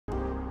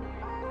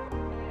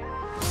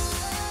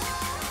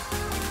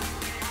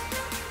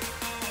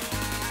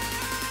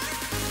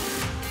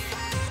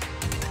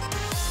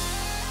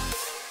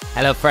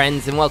Hello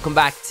friends, and welcome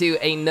back to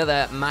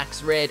another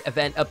Max Raid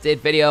event update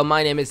video.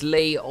 My name is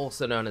Lee,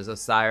 also known as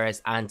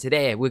Osirus, and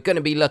today we're going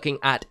to be looking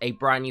at a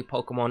brand new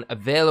Pokemon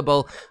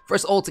available for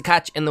us all to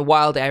catch in the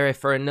wild area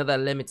for another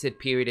limited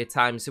period of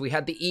time. So we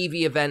had the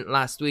Eevee event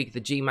last week,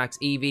 the GMAX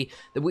Eevee.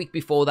 The week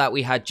before that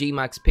we had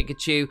GMAX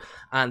Pikachu,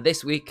 and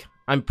this week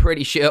I'm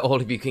pretty sure all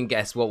of you can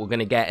guess what we're going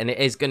to get, and it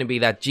is going to be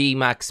that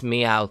GMAX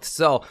MEOWTH.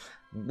 So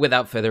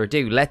without further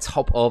ado, let's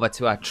hop over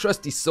to our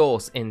trusty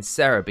source in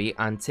Cerebi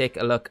and take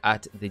a look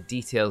at the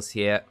details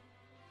here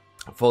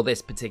for this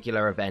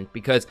particular event,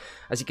 because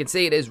as you can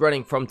see it is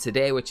running from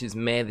today, which is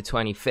May the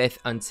 25th,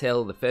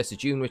 until the 1st of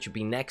June, which will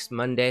be next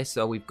Monday.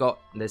 So we've got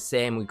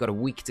a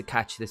week to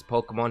catch this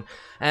Pokemon.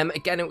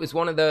 Again, it was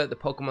one of the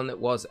Pokemon that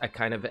was a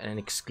kind of an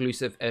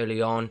exclusive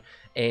early on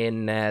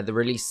in the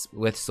release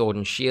with Sword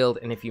and Shield,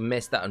 and if you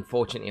missed that,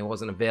 unfortunately it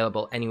wasn't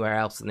available anywhere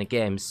else in the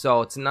game.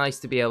 So it's nice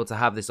to be able to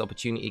have this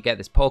opportunity to get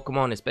this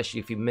Pokemon, especially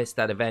if you missed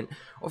that event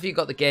or if you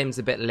got the games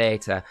a bit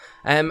later.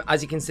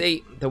 As you can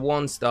see, the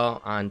 1-star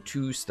and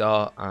 2-star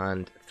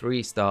and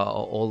 3-star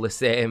are all the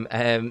same.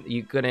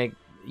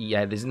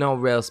 There's no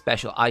real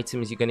special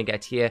items you're going to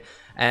get here,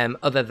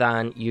 other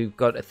than you've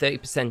got a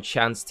 30%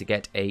 chance to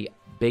get a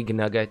big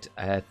nugget,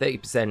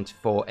 30%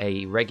 for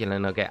a regular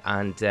nugget,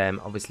 and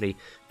obviously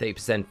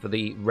 30% for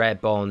the rare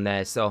bone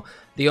there. So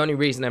the only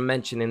reason I'm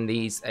mentioning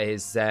these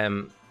is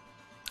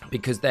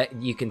because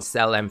you can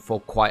sell them for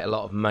quite a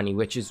lot of money,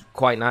 which is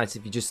quite nice.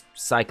 If you're just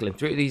cycling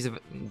through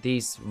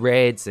these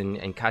raids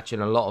and catching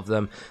a lot of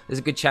them, there's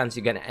a good chance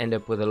you're going to end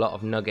up with a lot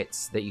of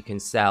nuggets that you can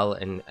sell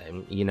and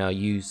you know,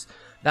 use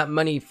that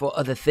money for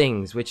other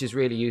things, which is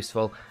really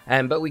useful.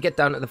 But we get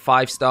down to the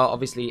 5-star.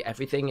 Obviously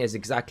everything is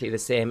exactly the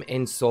same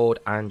in Sword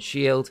and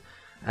Shield,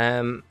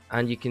 and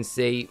you can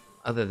see,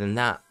 other than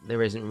that,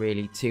 there isn't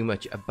really too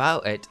much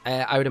about it.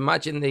 I would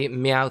imagine the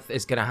Meowth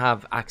is going to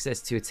have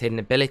access to its hidden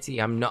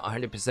ability. I'm not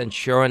 100%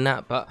 sure on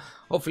that, but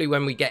hopefully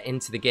when we get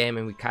into the game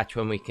and we catch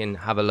one, we can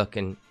have a look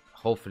and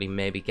hopefully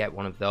maybe get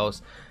one of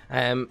those.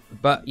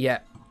 But yeah,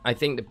 I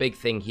think the big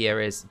thing here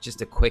is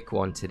just a quick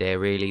one today,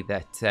 really,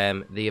 that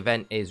the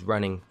event is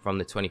running from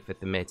the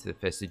 25th of May to the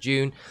 1st of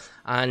June,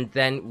 and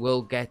then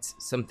we'll get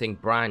something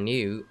brand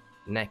new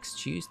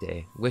next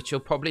Tuesday, which will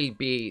probably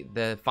be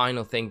the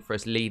final thing for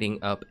us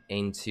leading up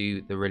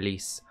into the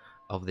release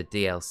of the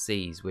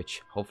DLCs,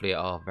 which hopefully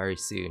are very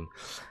soon.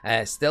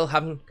 Still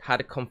haven't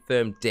had a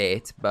confirmed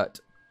date, but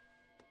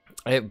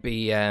it'd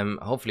be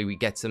hopefully we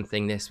get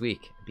something this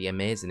week. It'd be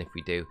amazing if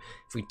we do.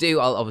 If we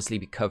do, I'll obviously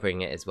be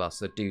covering it as well,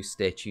 so do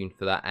stay tuned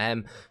for that.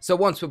 So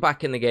once we're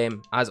back in the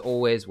game, as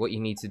always, what you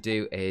need to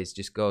do is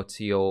just go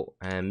to your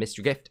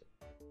mystery gift.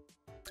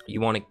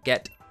 You want to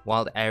get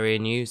wild area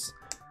news.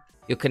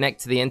 You'll connect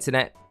to the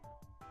internet,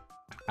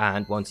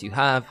 and once you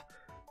have,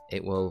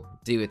 it will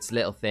do its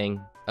little thing,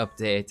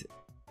 update,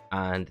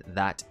 and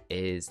that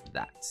is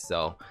that.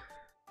 So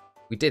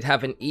we did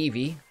have an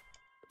Eevee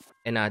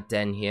in our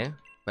den here,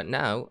 but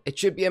now it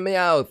should be a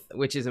Meowth,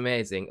 which is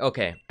amazing.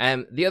 Okay,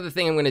 the other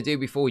thing I'm going to do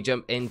before we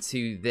jump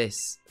into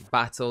this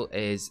battle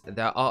is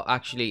there are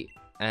actually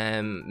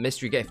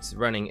mystery gifts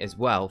running as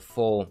well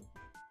for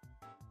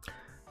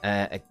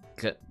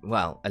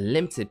a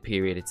limited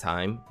period of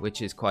time,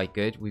 which is quite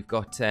good. We've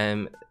got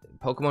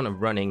Pokemon are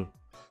running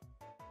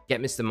Get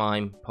Mr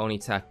Mime,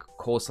 Ponyta,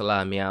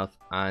 Corsola, Meowth,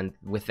 and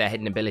with their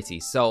hidden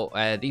abilities. So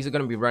these are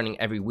going to be running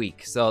every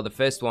week. So the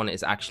first one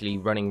is actually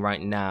running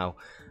right now,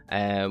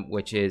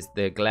 which is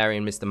the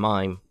Galarian Mr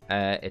Mime.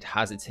 It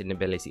has its hidden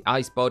ability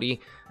Ice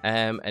Body,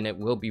 and it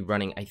will be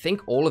running, I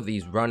think all of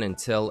these run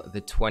until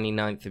the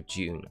 29th of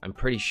June. I'm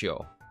pretty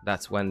sure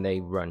that's when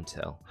they run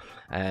till.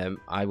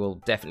 I will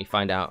definitely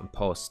find out and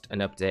post an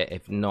update,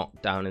 if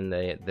not down in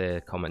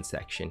the comment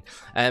section.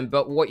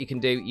 But what you can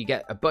do, you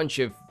get a bunch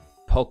of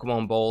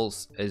Pokemon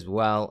balls as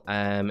well,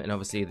 and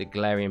obviously the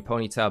Galarian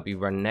Ponyta will be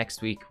run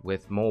next week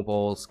with more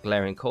balls,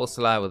 Galarian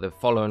Corsola with the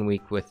following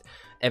week with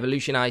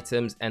evolution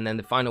items, and then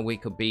the final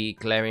week will be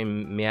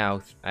Galarian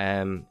Meowth,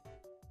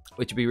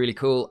 which would be really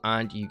cool,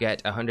 and you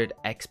get 100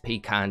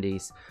 XP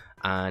candies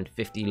and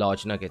 50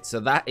 large nuggets.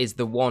 So that is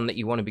the one that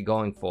you want to be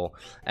going for.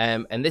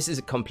 And this is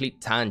a complete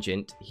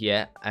tangent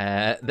here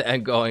that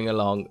I'm going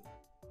along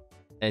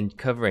and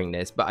covering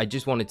this, but I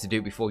just wanted to do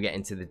it before we get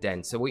into the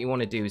den. So what you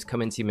want to do is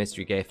come into your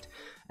mystery gift,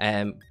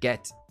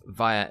 get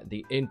via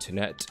the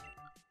internet,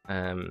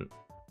 and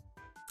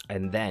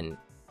then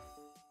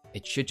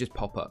it should just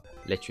pop up,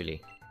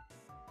 literally.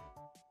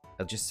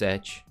 I'll just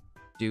search,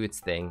 do its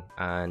thing,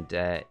 and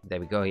there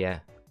we go, yeah.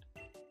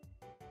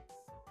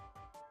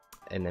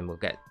 And then we'll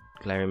get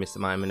Galarian Mr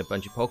Mime and a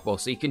bunch of Pokeballs.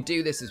 So you can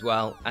do this as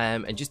well,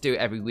 and just do it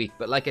every week.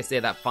 But like I say,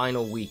 that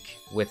final week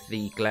with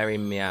the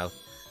Galarian Meowth,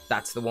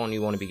 that's the one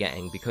you want to be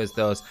getting, because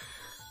those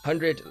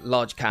 100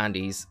 large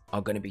candies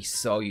are going to be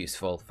so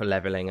useful for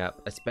leveling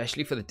up,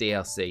 especially for the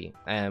DLC.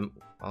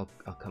 I'll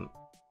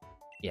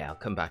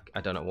come back.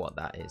 I don't know what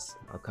that is.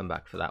 I'll come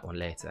back for that one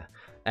later.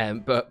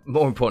 But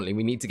more importantly,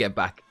 we need to get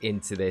back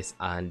into this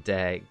and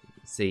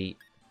see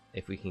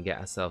if we can get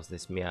ourselves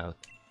this Meowth.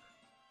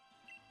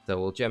 So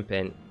we'll jump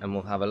in and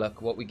we'll have a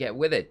look what we get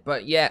with it.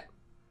 But yeah,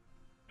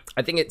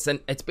 I think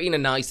it's been a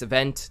nice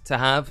event to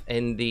have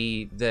in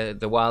the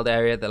wild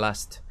area the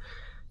last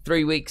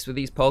 3 weeks with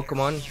these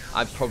Pokemon.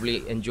 I've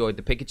probably enjoyed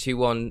the Pikachu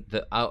one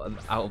out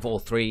of all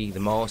three the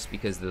most,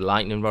 because of the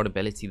lightning rod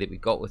ability that we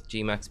got with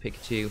GMAX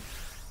Pikachu.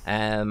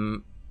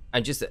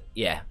 And just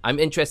yeah, I'm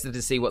interested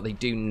to see what they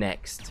do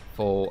next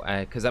for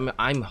because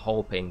I'm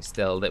hoping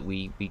still that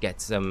we get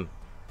some,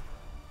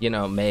 you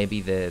know,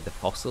 maybe the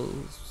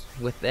fossils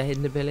with their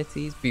hidden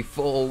abilities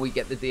before we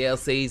get the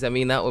DLCs. I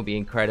mean, that would be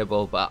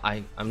incredible, but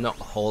I'm not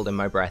holding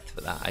my breath for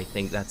that. I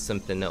think that's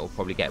something that we'll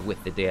probably get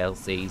with the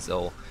DLCs,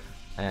 or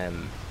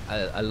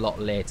a lot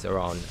later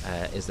on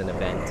is an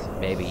event,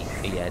 maybe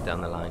a year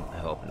down the line. I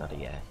hope not a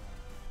year.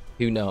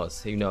 Who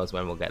knows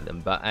when we'll get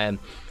them. But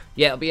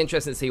yeah, it'll be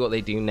interesting to see what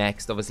they do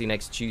next. Obviously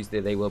next Tuesday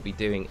they will be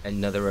doing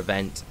another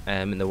event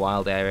in the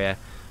wild area,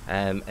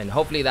 and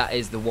hopefully that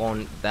is the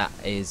one that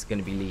is going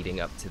to be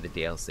leading up to the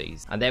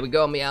DLCs. And there we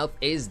go, Meowth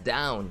is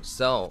down,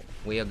 so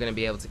we are going to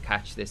be able to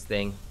catch this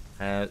thing.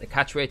 The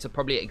catch rates are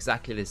probably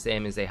exactly the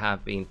same as they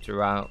have been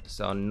throughout,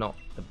 so not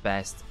the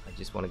best. I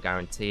just want to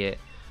guarantee it.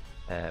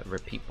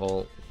 Repeat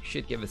ball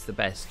should give us the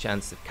best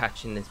chance of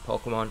catching this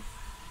Pokemon.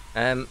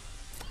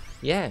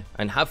 Yeah,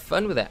 and have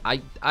fun with it.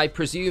 I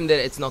presume that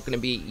it's not going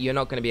to be, you're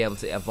not going to be able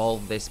to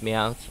evolve this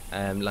Meowth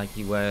like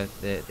you were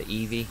the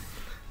Eevee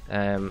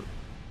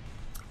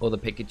or the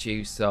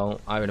Pikachu,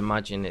 so I would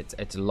imagine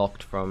it's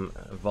locked from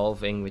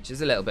evolving, which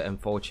is a little bit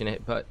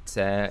unfortunate. But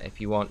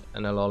if you want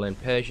an Alolan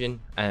Persian,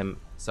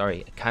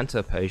 sorry, a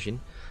Kanto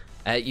Persian,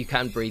 you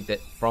can breed it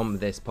from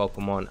this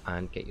Pokemon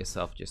and get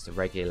yourself just a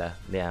regular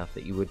Meowth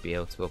that you would be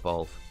able to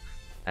evolve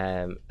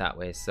that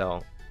way.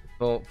 So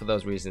for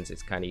those reasons,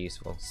 it's kind of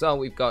useful. So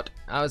we've got,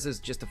 ours is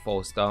just a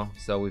 4-star.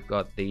 So we've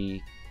got the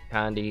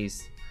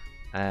candies.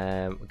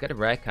 We've got a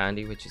rare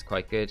candy, which is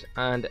quite good,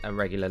 and a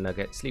regular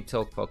nugget, sleep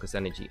talk, focus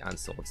energy, and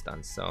sword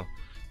stance. So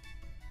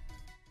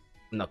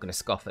I'm not going to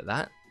scoff at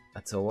that.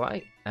 That's all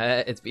right.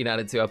 It's been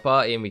added to our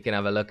party, and we can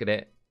have a look at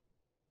it.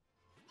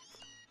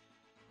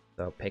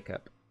 So pick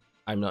up.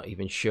 I'm not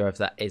even sure if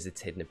that is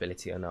its hidden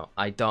ability or not.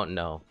 I don't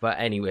know. But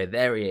anyway,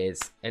 there he is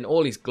in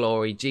all his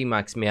glory.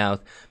 GMAX Meowth.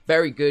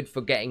 Very good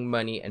for getting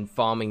money and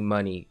farming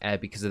money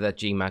because of that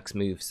GMAX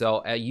move.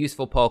 So a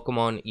useful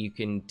Pokemon. You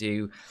can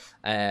do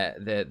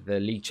the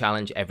League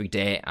Challenge every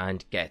day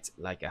and get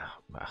like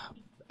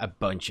a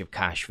bunch of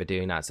cash for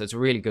doing that. So it's a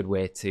really good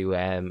way to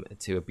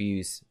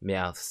abuse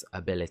Meowth's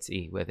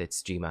ability with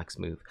its GMAX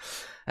move.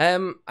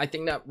 I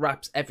think that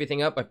wraps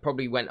everything up. I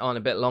probably went on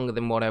a bit longer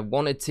than what I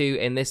wanted to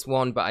in this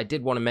one, but I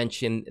did want to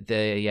mention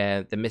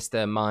the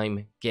Mr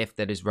Mime gift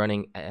that is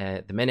running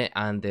at the minute,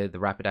 and the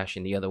Rapidash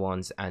in the other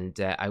ones, and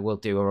I will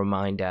do a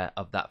reminder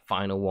of that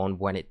final one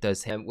when it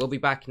does hit. We'll be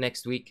back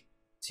next week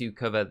to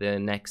cover the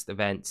next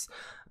events,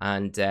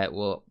 and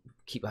we'll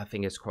keep our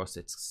fingers crossed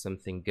it's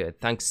something good.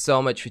 Thanks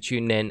so much for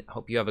tuning in.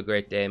 Hope you have a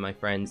great day, my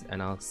friends,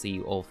 and I'll see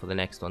you all for the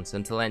next one. So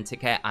until then,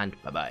 take care and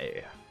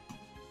bye-bye.